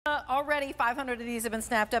already 500 of these have been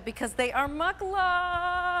snapped up because they are MUK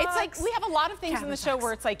LUKS. It's like, we have a lot of things in the show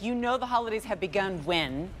where it's like, you know the holidays have begun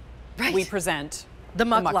when we present the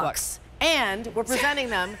MUK LUKS. And we're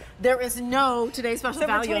presenting them. There is no today's special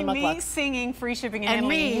value on MUK LUKS. Between me singing Free Shipping and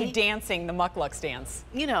handling and you dancing the MUK LUKS dance.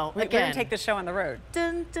 You know, we're going to take the show on the road.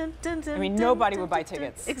 I mean, nobody would buy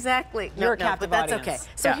tickets. Exactly. You're a captive but that's audience.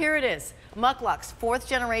 okay. So here it is. MUK LUKS, 4th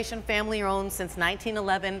generation, family owned since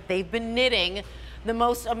 1911. They've been knitting the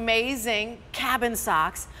most amazing cabin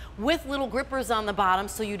socks with little grippers on the bottom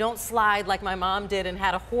so you don't slide like my mom did and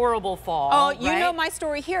had a horrible fall. Oh, you know my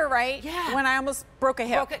story here, right? Yeah. When I almost broke a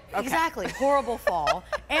hip. Exactly. Horrible fall.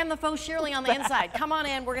 And the faux shearling on the inside. Come on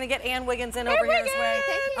in. We're going to get Ann Wiggins in over here this way.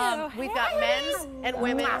 Thank you. We've got men's and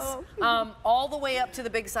women's, all the way up to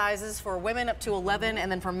the big sizes for women up to 11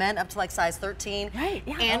 and then for men up to like size 13. Right.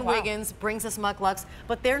 Yeah. Ann Wiggins brings us MUK LUKS,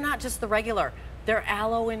 but they're not just the regular. They're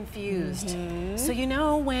aloe infused. So you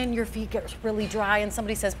know when your feet get really dry and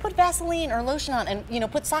somebody says, put Vaseline or lotion on and, you know,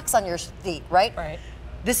 put socks on your feet, right? Right.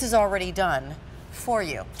 This is already done for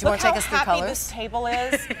you. Do you want to take us through colors? Look how happy this table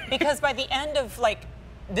is, because by the end of like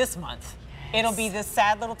this month, it'll be this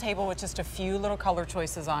sad little table with just a few little color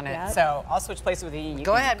choices on it. So I'll switch places with you.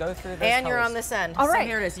 Go ahead. Go through those and colors. You're on this end. All right. So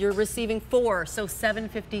here it is. You're receiving 4, so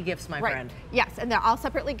 750 gifts, my friend. Yes, and they're all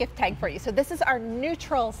separately gift tagged for you. So this is our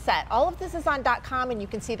neutral set. All of this is on .com, and you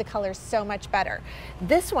can see the colors so much better.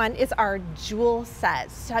 This one is our jewel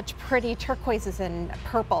set. Such pretty turquoises and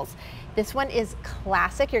purples. This one is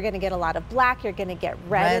classic. You're going to get a lot of black. You're going to get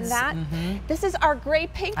red in that. This is our gray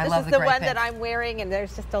pink. This is the one that I'm wearing, and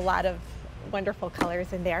there's just a lot of wonderful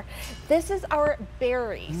colors in there. This is our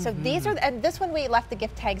berry. So these are, and this one we left the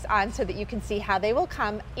gift tags on so that you can see how they will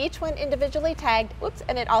come. Each one individually tagged. Oops,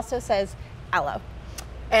 and it also says aloe.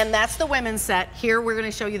 And that's the women's set. Here we're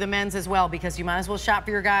going to show you the men's as well because you might as well shop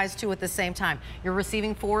for your guys too at the same time. You're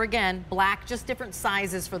receiving 4 again, black, just different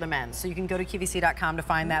sizes for the men. So you can go to QVC.com to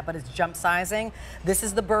find that, but it's jump sizing. This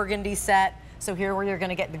is the burgundy set. So here where you're going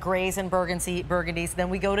to get the grays and burgundies.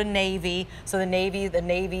 Then we go to navy. So the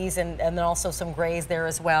navies, and then also some grays there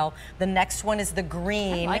as well. The next one is the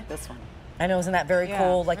green. I like this one. I know, isn't that very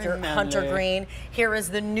cool? Like your hunter green. Here is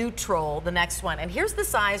the neutral, the next one. And here's the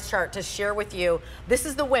size chart to share with you. This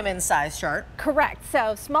is the women's size chart. Correct.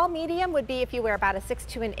 So small medium would be if you wear about a 6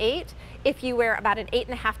 to an 8. If you wear about an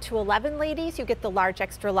 8.5 to 11 ladies, you get the large,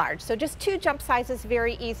 extra large. So just 2 jump sizes,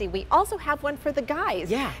 very easy. We also have one for the guys.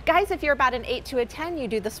 Yeah. Guys, if you're about an 8 to a 10, you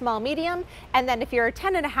do the small medium. And then if you're a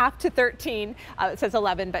 10.5 to 13, it says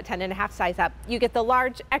 11, but 10.5 size up, you get the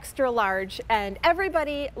large, extra large. And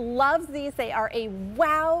everybody loves these. They are a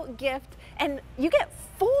wow gift. And you get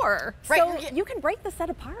 4. Right. So you can break the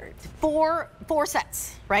set apart. 4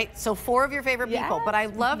 sets, right? So 4 of your favorite people. But I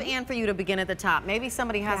love, Ann, for you to begin at the top. Maybe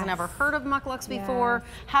somebody hasn't ever heard of MUK LUKS before.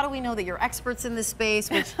 How do we know that you're experts in this space?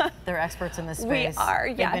 Which they're experts in this space. We are,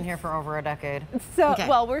 yes. They've been here for over a decade. So,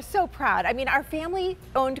 well, we're so proud. I mean, our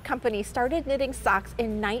family-owned company started knitting socks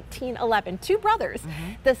in 1911. 2 brothers.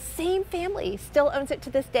 The same family still owns it to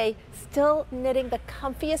this day, still knitting the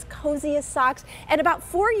comfiest, coziest socks. And about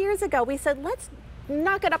 4 years ago, we said, let's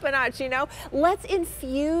knock it up a notch, you know. Let's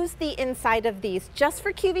infuse the inside of these just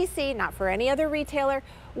for QVC, not for any other retailer,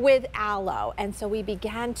 with aloe. And so we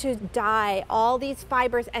began to dye all these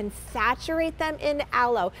fibers and saturate them in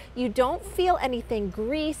aloe. You don't feel anything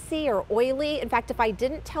greasy or oily. In fact, if I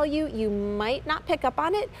didn't tell you, you might not pick up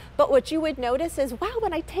on it. But what you would notice is, wow,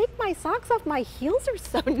 when I take my socks off, my heels are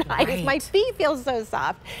so nice. My feet feel so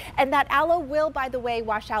soft. And that aloe will, by the way,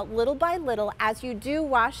 wash out little by little as you do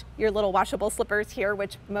wash your little washable slippers here,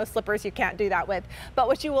 which most slippers you can't do that with. But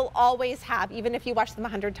what you will always have, even if you wash them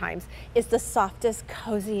 100 times, is the softest,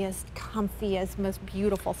 coziest, comfiest, most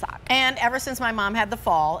beautiful sock. And ever since my mom had the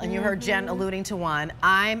fall, and you heard Jen alluding to one,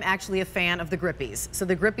 I'm actually a fan of the grippies. So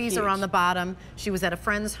the grippies are on the bottom. She was at a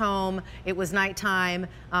friend's home. It was nighttime.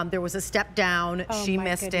 There was a step down. She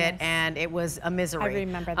missed it, and it was a misery. I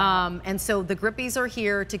remember that. And so the grippies are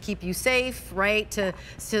here to keep you safe, right?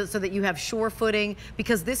 So that you have sure footing,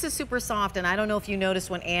 because this is super soft. And I don't know if you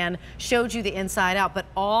noticed when Ann showed you the inside out, but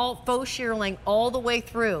all faux shearling all the way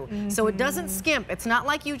through. So it doesn't skimp. It's not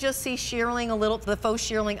like you just see shearling a little, the faux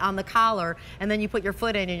shearling on the collar, and then you put your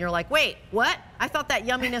foot in and you're like, wait, what? I thought that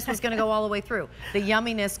yumminess was going to go all the way through. The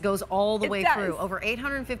yumminess goes all the way through. Over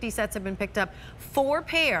 850 sets have been picked up. 4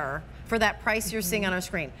 pair for that price you're seeing on our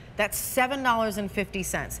screen. That's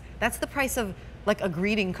 $7.50. That's the price of like a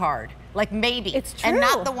greeting card. Like maybe. It's true. And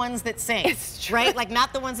not the ones that sing. It's true. Right? Like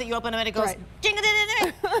not the ones that you open them and it goes, Right.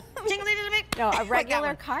 no, a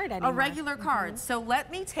regular card anymore. A regular card. So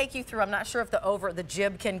let me take you through, I'm not sure if the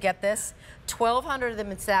jib can get this. 1,200 of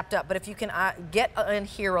them is zapped up, but if you can get in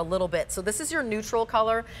here a little bit. So this is your neutral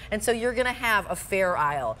color, and so you're gonna have a fair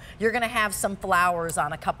aisle. You're gonna have some flowers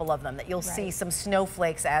on a couple of them that you'll see, some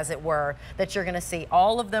snowflakes as it were, that you're gonna see.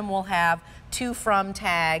 All of them will have to from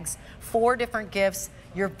tags, 4 different gifts.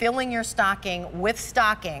 You're filling your stocking with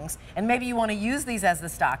stockings, and maybe you want to use these as the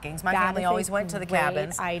stockings. My family always went to the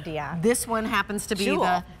cabins. Idea. This one happens to be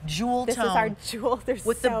the jewel tone. This is our jewel. They're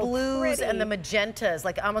with so the blues pretty. and the magentas,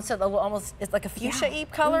 like almost it's like a fuchsia-y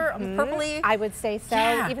color, purpley. I would say so.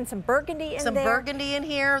 Yeah. Even some burgundy in there. Some burgundy in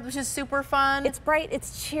here, which is super fun. It's bright,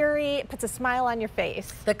 it's cheery, it puts a smile on your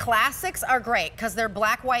face. The classics are great because they're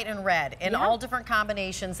black, white, and red in all different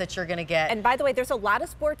combinations that you're going to get. And by the way, there's a lot of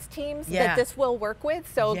sports teams that this will work with,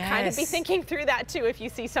 so kind of be thinking through that too if you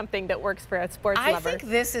see something that works for a sports lover. I think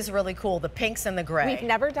this is really cool, the pinks and the gray. We've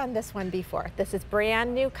never done this one before. This is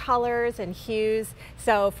brand new colors and hues.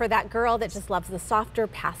 So for that girl that just loves the softer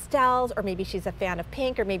pastels, or maybe she's a fan of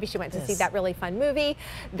pink, or maybe she went to see that really fun movie,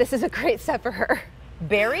 this is a great set for her.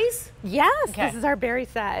 Berries? Yes, this is our berry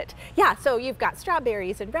set. Yeah, so you've got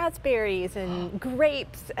strawberries and raspberries and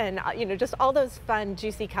grapes and you know, just all those fun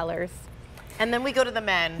juicy colors. And then we go to the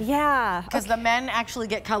men. Yeah. Because the men actually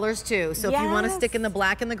get colors too. So if you want to stick in the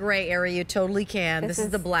black and the gray area, you totally can. This is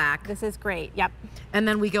the black. This is great, yep. And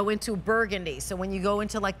then we go into burgundy. So when you go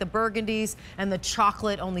into like the burgundies and the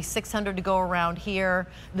chocolate, only 600 to go around here.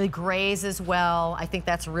 The grays as well. I think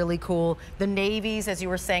that's really cool. The navies, as you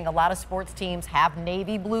were saying, a lot of sports teams have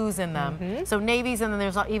navy blues in them. So navies, and then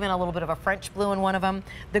there's even a little bit of a French blue in one of them.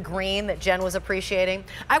 The green that Jen was appreciating.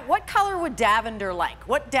 What color would Davender like?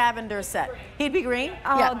 What Davender set? He'd be green?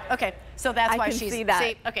 Yeah, okay. So that's why she's, see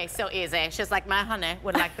that. Okay, so easy. She's like, my honey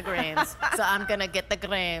would like the greens. So I'm gonna get the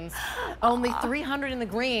greens. Only 300 in the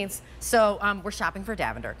greens. So we're shopping for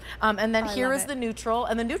Davender. And then here is the neutral.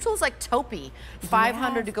 And the neutral is like taupey,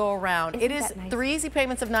 500 to go around. It is nice? 3 easy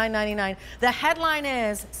payments of $9.99. The headline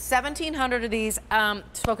is 1,700 of these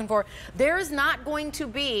spoken for. There is not going to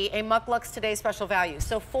be a MUK LUKS Today special value.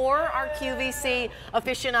 So for our QVC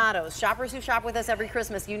aficionados, shoppers who shop with us every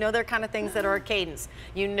Christmas, you know they're kind of things that are a cadence.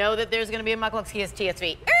 You know that there's going to be a MUK LUKS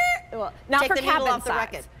TSV. Well, not for cabin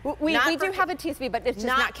socks. We do have a TSV, but it's just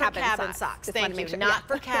not cabin socks. Just Thank you. sure. Not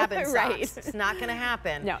for cabin socks. Right. It's not going to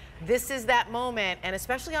happen. No. This is that moment, and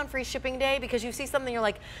especially on free shipping day, because you see something, you're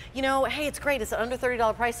like, you know, hey, it's great. It's an under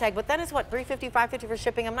 $30 price tag, but then it's what, $350, $550 for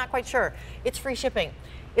shipping? I'm not quite sure. It's free shipping.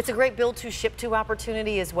 It's a great build to ship to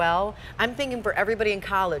opportunity as well. I'm thinking for everybody in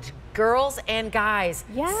college, girls and guys,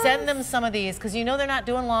 send them some of these because you know they're not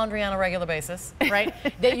doing laundry on a regular basis, right?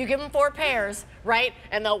 That you give them 4 pairs, right?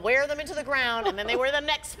 And they'll wear them into the ground and then they wear the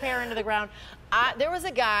next pair into the ground. There was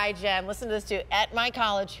a guy, Jen, listen to this too, at my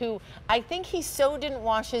college who I think he so didn't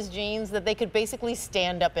wash his jeans that they could basically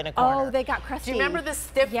stand up in a corner. Oh, they got crusty. Do you remember the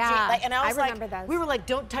stiff jeans? Like, and I was remember those. we were like,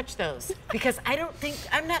 don't touch those because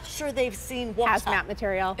I'm not sure they've seen water. Hazmat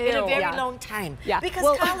material. In a very long time. Yeah.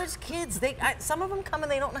 Because college kids, some of them come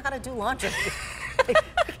and they don't know how to do laundry.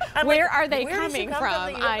 Where are they coming from?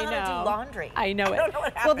 I know. How to do laundry. I know it. I don't know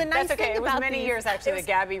what happened. Well, the nice That's okay. thing It was about many years actually that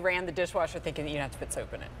Gabby ran the dishwasher thinking that you didn't have to put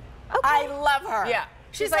soap in it. Okay. I love her. Yeah.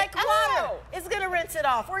 She's like, water. It's gonna rinse it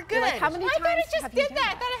off. We're good. Like, how many times have you done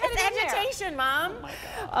that? It's agitation, Mom. Oh my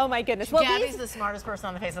God. Oh my goodness. Well, Gabby's the smartest person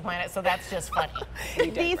on the face of the planet, so that's just funny.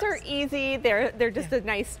 These are easy. They're just a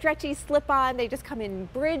nice stretchy slip-on. They just come in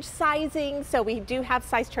bridge sizing. So we do have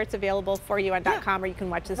size charts available for you on .com, or you can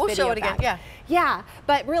watch this video. We'll show it again. Yeah. Yeah,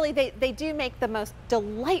 but really they do make the most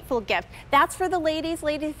delightful gift. That's for the ladies.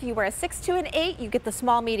 Ladies, if you wear a 6, 2, and 8, you get the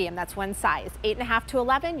small medium. That's one size. 8.5 to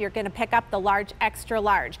 11, you're going to pick up the large, extra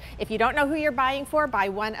large. If you don't know who you're buying for, buy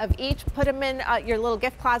one of each. Put them in your little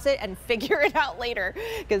gift closet and figure it out later,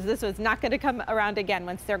 because this was not going to come around again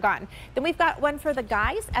once they're gone. Then we've got one for the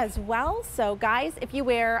guys as well. So guys, if you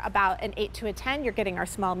wear about an 8 to a 10, you're getting our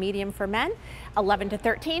small medium for men. 11 to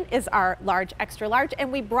 13 is our large, extra large.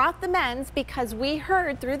 And we brought the men's because we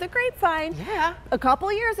heard through the grapevine a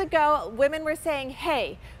couple years ago, women were saying,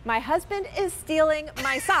 hey, my husband is stealing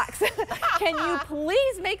my socks. Can you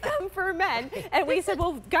please make them for men? And we said,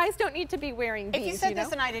 well, guys don't need to be wearing these. If you said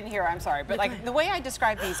this and I didn't hear, I'm sorry, but like the way I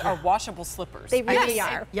describe these are washable slippers. They really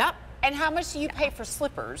are. Yep. And how much do you pay for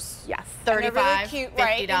slippers? Yes. $35, really cute,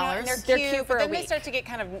 right? $50. And they're cute, for but a then they week. start to get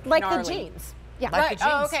kind of like gnarly. the jeans. Yeah. Like Right. the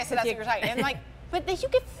jeans. Oh, okay. So that's what you're saying. And like, But you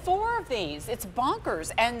get 4 of these. It's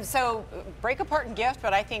bonkers. And so break apart and gift,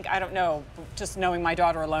 but I think, I don't know, just knowing my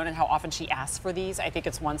daughter alone and how often she asks for these, I think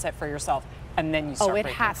it's one set for yourself and then you start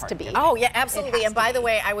breaking apart. Oh, it has to be. Oh, yeah, absolutely. And by the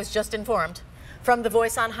way, I was just informed from the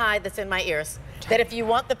voice on high that's in my ears that if you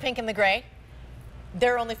want the pink and the gray,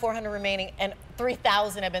 there are only 400 remaining and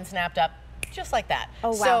 3,000 have been snapped up just like that. Oh,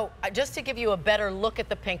 wow. So just to give you a better look at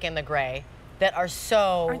the pink and the gray that are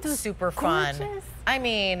so super fun. Gorgeous? I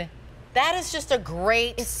mean, that is just a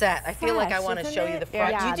great set. I feel like I want to show you the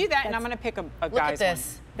front. Yeah, you do that and I'm going to pick a Look guy's at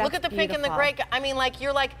this. One. Look at the pink and the gray. I mean, like,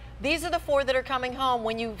 you're like, these are the 4 that are coming home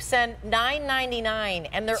when you send $9.99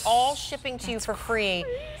 and they're all shipping to you for free.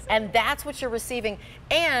 And that's what you're receiving.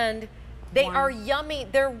 And they are yummy,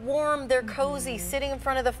 they're warm, they're cozy, sitting in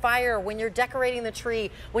front of the fire when you're decorating the tree,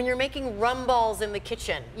 when you're making rum balls in the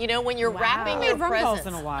kitchen, you know, when you're wrapping your rum presents. balls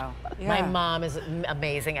in a while. Yeah. My mom is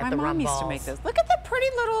amazing at the rum balls. My mom used to make those. Look at the pretty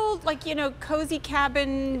little, like, you know, cozy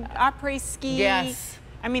cabin, après ski. Yes.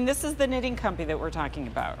 I mean, this is the knitting company that we're talking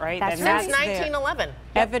about, right? That's And right. Since 1911.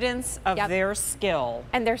 Evidence of their skill.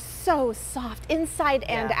 And they're so soft inside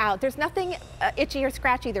and out. There's nothing itchy or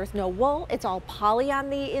scratchy. There's no wool. It's all poly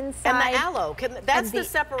on the inside. And the aloe, that's And the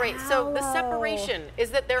separate. So the separation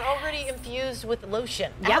is that they're already infused with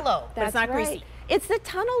lotion. Aloe, but it's not greasy. It's the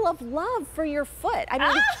tunnel of love for your foot. I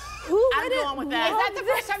mean, who I'm wouldn't going with that. love Is that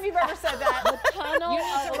the first time you've ever said that? the tunnel You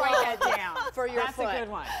need to write that down. For your That's foot. a good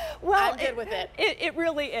one. Well, I'm good with it. It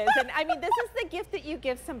really is. And I mean, this is the gift that you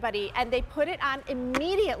give somebody and they put it on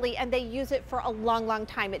immediately and they use it for a long, long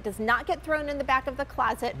time. It does not get thrown in the back of the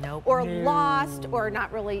closet or lost or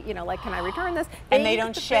not really, you know, like, can I return this? And they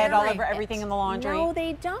don't shed all over everything in the laundry. No,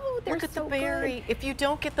 they don't. They're Look at so the berry. good. If you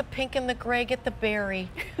don't get the pink and the gray, get the berry.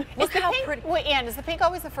 Look how pretty. Wait, Ann, is the pink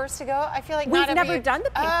always the first to go? I feel like We've not never every... done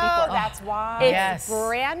the pink Oh, before. that's why. It's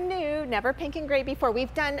brand new, never pink and gray before.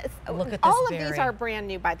 We've done, Look at this all of berry. these are brand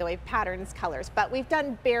new, by the way, patterns, colors, but we've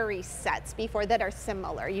done berry sets before that are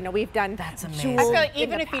similar. You know, we've done That's amazing. I feel like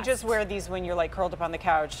even if you just wear these when you're like curled up on the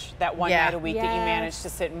couch, that one night a week that you manage to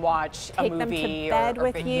sit and watch a movie. Take them to bed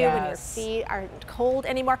with you when your Yes. feet aren't cold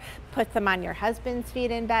anymore. Put them on your husband's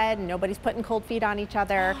feet in bed. Nobody's putting cold feet on each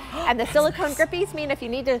other. And the silicone grippies mean if you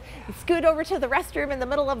need to scoot over to the restroom in the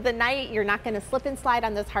middle of the night, you're not going to slip and slide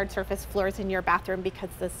on those hard surface floors in your bathroom because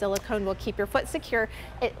the silicone will keep your foot secure.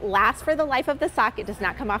 It lasts for the life of the sock. It does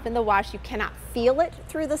not come off in the wash. You cannot feel it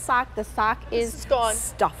through the sock. The sock is gone.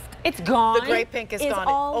 stuffed. It's gone. The gray pink is gone.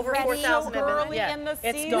 Over 4,000 early have been. in the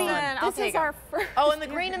It's season. gone. I'll This take is 'em. our first. Oh, and the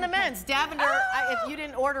green and the men's. Davender, if you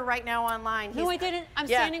didn't order right now online. No, I didn't. I'm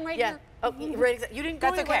standing right here. Oh, right, you didn't go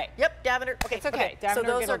That's anywhere. okay. Yep, Davender. Okay, It's okay. So Davender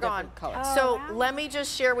those get are all gone. different colors. So wow. let me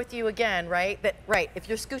just share with you again, right? That if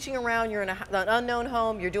you're scooching around, you're in an unknown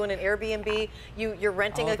home, you're doing an Airbnb, you're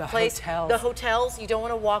renting a place. The hotels. You don't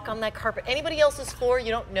want to walk on that carpet. Anybody else's floor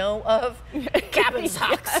you don't know of, cabin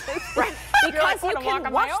socks. Right? Because you wanna walk can on my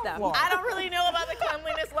wash own them. floor. I don't really know about the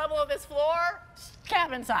cleanliness level of this floor.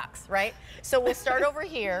 Cabin socks, right? So we'll start over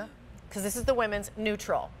here because this is the women's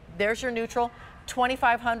neutral. There's your neutral.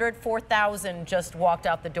 2,500, 4,000 just walked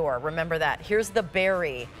out the door. Remember that. Here's the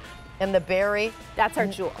berry. And the berry. That's our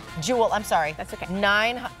jewel. Jewel, I'm sorry. That's okay.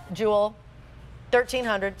 Jewel,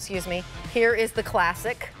 1,300, excuse me. Here is the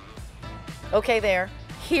classic. Okay, there.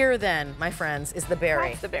 Here then, my friends, is the berry.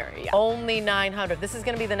 That's the berry, yeah. Only 900. This is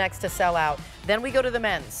going to be the next to sell out. Then we go to the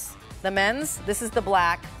men's. The men's, this is the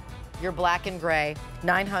black. Your black and gray,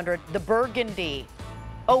 900. The burgundy,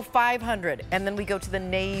 500. And then we go to the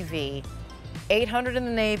navy, 800 in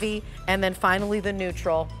the navy. And then finally the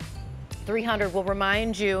neutral, 300. We'll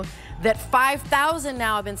remind you that 5,000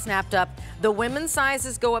 now have been snapped up. The women's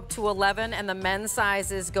sizes go up to 11 and the men's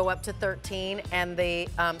sizes go up to 13. And the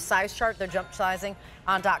size chart, they're jump sizing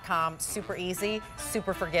on .com, super easy,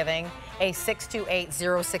 super forgiving,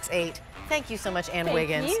 A628068. Thank you so much, Ann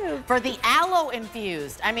Wiggins, for the Aloe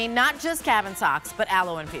Infused. I mean, not just cabin socks, but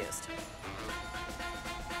Aloe Infused.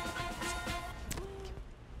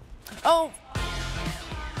 Oh,